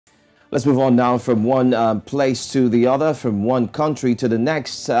Let's move on now from one place to the other, from one country to the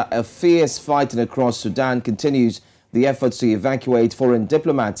next. A fierce fighting across Sudan continues. The efforts to evacuate foreign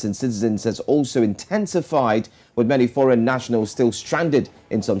diplomats and citizens has also intensified, with many foreign nationals still stranded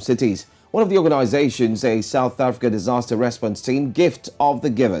in some cities. One of the organizations, a South Africa disaster response team, Gift of the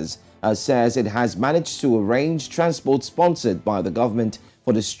Givers, says it has managed to arrange transport sponsored by the government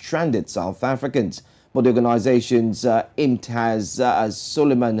for the stranded South Africans. But the organization's Imtaz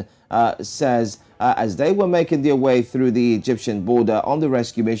Suleiman says as they were making their way through the Egyptian border on the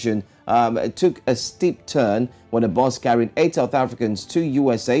rescue mission, it took a steep turn when a bus carrying 8 South Africans, 2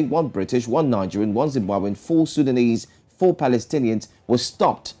 USA, 1 British, 1 Nigerian, 1 Zimbabwean, 4 Sudanese, 4 Palestinians was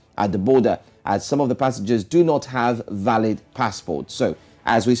stopped at the border, as some of the passengers do not have valid passports. So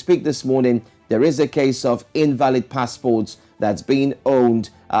as we speak this morning, there is a case of invalid passports that's being owned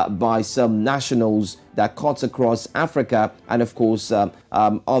by some nationals that cuts across Africa and, of course,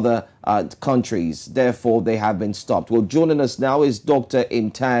 other countries. Therefore, they have been stopped. Well, joining us now is Dr.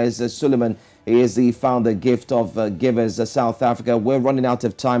 Imtaz Suleiman. He is the founder, Gift of Givers, South Africa. We're running out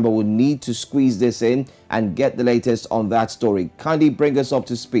of time, but we'll need to squeeze this in and get the latest on that story. Kindly bring us up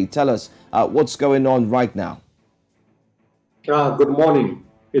to speed. Tell us what's going on right now. Good morning.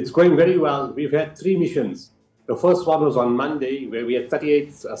 It's going very well. We've had 3 missions. The first one was on Monday, where we had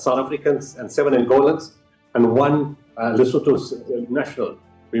 38 South Africans and 7 Angolans and 1 Lesotho national.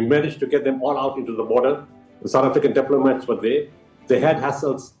 We managed to get them all out into the border. The South African diplomats were there. They had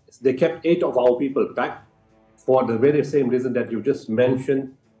hassles. They kept 8 of our people back for the very same reason that you just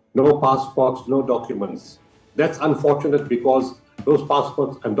mentioned. No passports, no documents. That's unfortunate because those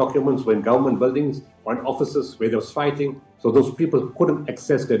passports and documents were in government buildings or in offices where there was fighting, so those people couldn't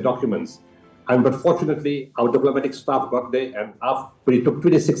access their documents. But fortunately, our diplomatic staff got there, and it took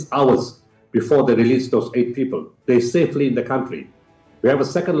 26 hours before they released those 8 people. They're safely in the country. We have a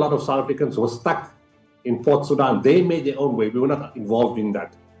second lot of South Africans who were stuck in Port Sudan. They made their own way. We were not involved in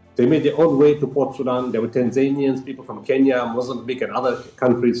that. They made their own way to Port Sudan. There were Tanzanians, people from Kenya, Mozambique, and other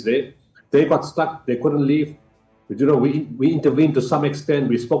countries there. They got stuck. They couldn't leave. You know, we intervened to some extent.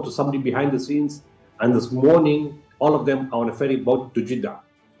 We spoke to somebody behind the scenes. And this morning, all of them are on a ferry boat to Jeddah.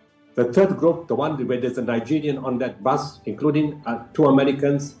 The third group, the one where there's a Nigerian on that bus, including 2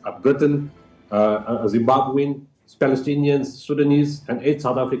 Americans, a Briton, a Zimbabwean, Palestinians, Sudanese, and 8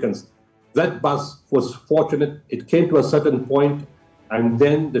 South Africans. That bus was fortunate. It came to a certain point, and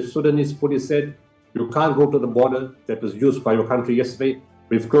then the Sudanese police said, you can't go to the border that was used by your country yesterday.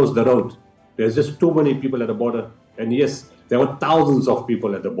 We've closed the road. There's just too many people at the border. And yes, there were thousands of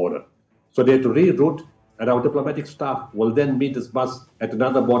people at the border. So they had to reroute, and our diplomatic staff will then meet this bus at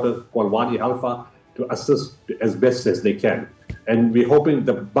another border called Wadi Halfa to assist as best as they can. And we're hoping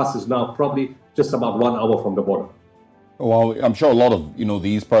the bus is now probably just about 1 hour from the border. Well, I'm sure a lot of,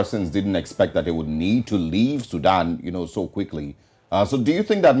 these persons didn't expect that they would need to leave Sudan, so quickly. So do you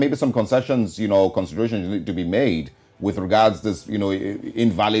think that maybe some concessions, considerations need to be made with regards to this,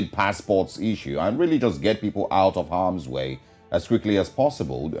 invalid passports issue, and really just get people out of harm's way as quickly as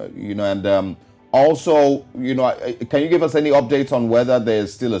possible, and also, can you give us any updates on whether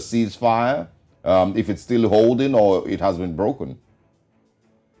there's still a ceasefire, if it's still holding or it has been broken?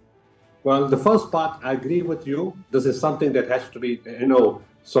 Well, the first part, I agree with you. This is something that has to be,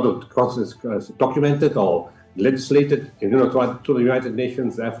 sort of documented or legislated, to the United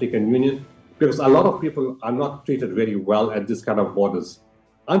Nations, the African Union, because a lot of people are not treated very well at this kind of borders.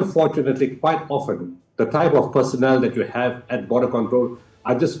 Unfortunately, quite often, the type of personnel that you have at border control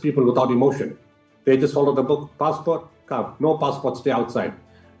are just people without emotion. They just follow the book, passport, come. No passport, stay outside.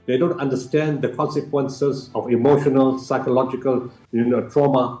 They don't understand the consequences of emotional, psychological,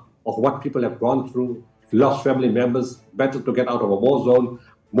 trauma of what people have gone through, lost family members, battled to get out of a war zone,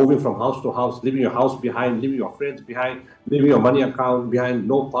 moving from house to house, leaving your house behind, leaving your friends behind, leaving your money account behind,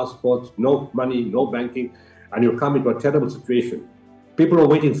 no passports, no money, no banking, and you come into a terrible situation. People are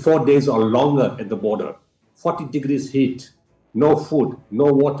waiting 4 days or longer at the border, 40 degrees heat, no food, no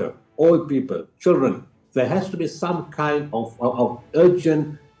water, old people, children. There has to be some kind of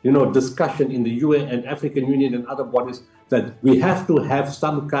urgent, discussion in the UN and African Union and other bodies that we have to have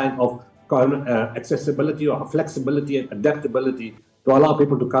some kind of accessibility or flexibility and adaptability to allow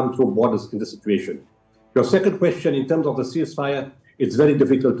people to come through borders in this situation. Your second question, in terms of the ceasefire, it's very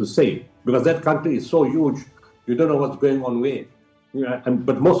difficult to say because that country is so huge, you don't know what's going on where.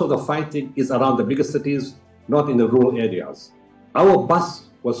 But most of the fighting is around the bigger cities, not in the rural areas. Our bus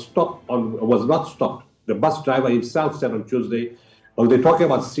was not stopped. The bus driver himself said on Tuesday, well, they're talking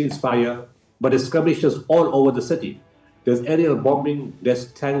about ceasefire, but there's skirmishes all over the city. There's aerial bombing,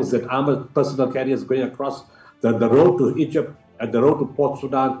 there's tanks and armored personnel carriers going across the road to Egypt and the road to Port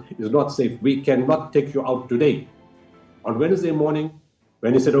Sudan is not safe. We cannot take you out today. On Wednesday morning,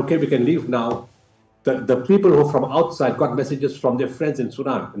 when he said, okay, we can leave now, the people who from outside got messages from their friends in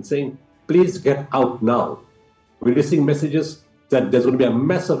Sudan and saying, please get out now. We're receiving messages that there's going to be a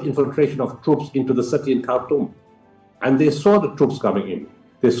massive infiltration of troops into the city in Khartoum. And they saw the troops coming in.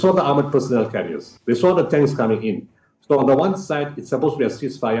 They saw the armored personnel carriers. They saw the tanks coming in. So on the one side, it's supposed to be a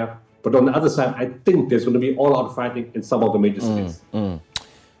ceasefire. But on the other side, I think there's going to be all-out fighting in some of the major cities.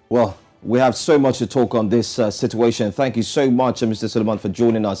 Well, we have so much to talk on this situation. Thank you so much, Mr. Suleiman, for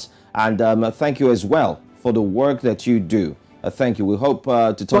joining us. And thank you as well for the work that you do. Thank you. We hope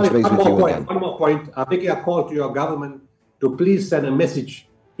to touch base with you again. One more point. I'm making a call to your government to please send a message,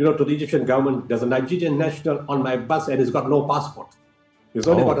 to the Egyptian government. There's a Nigerian national on my bus and he's got no passport. He's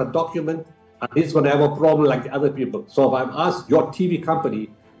only got a document and he's going to have a problem like the other people. So I've asked your TV company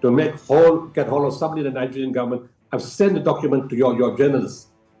to get hold of somebody in the Nigerian government. I've sent the document to your journalists.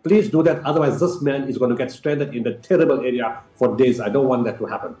 Please do that. Otherwise, this man is going to get stranded in the terrible area for days. I don't want that to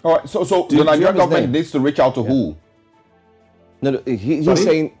happen. All right. So the Nigerian government needs to reach out to who? No, he's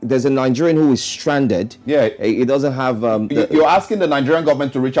saying there's a Nigerian who is stranded. Yeah. He doesn't have... You're asking the Nigerian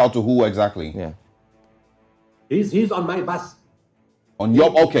government to reach out to who exactly? Yeah. He's on my bus. On your...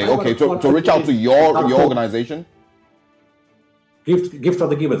 Okay. To reach out to your organization? Gift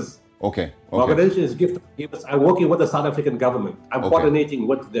of the Givers. Okay. My organization is Gift of the Givers. I'm working with the South African government. I'm coordinating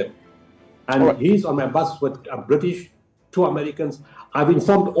with them. And he's on my bus with a British, 2 Americans. I've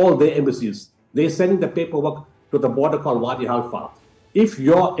informed all their embassies. They're sending the paperwork to the border called Wadi Halfa. If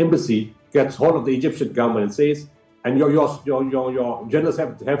your embassy gets hold of the Egyptian government and says, and your journalists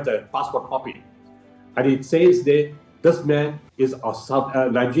have the passport copy, and it says there, this man is a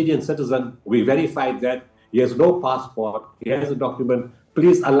Nigerian citizen, we verified that, he has no passport, he has a document,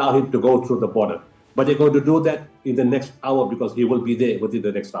 please allow him to go through the border. But they're going to do that in the next hour because he will be there within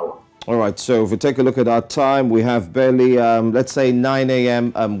the next hour. All right, so if we take a look at our time, we have barely, let's say 9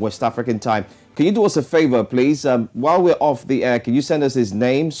 a.m. West African time. Can you do us a favor, please? While we're off the air, can you send us his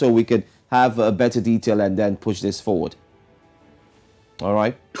name so we could have a better detail and then push this forward? All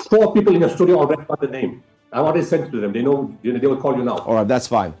right. 4 people in the studio already got the name. I already sent it to them. They know, they will call you now. All right, that's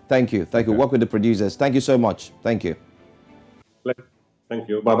fine. Thank you. Thank you. Work with the producers. Thank you so much. Thank you. Thank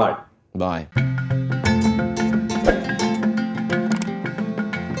you. Bye-bye. Bye.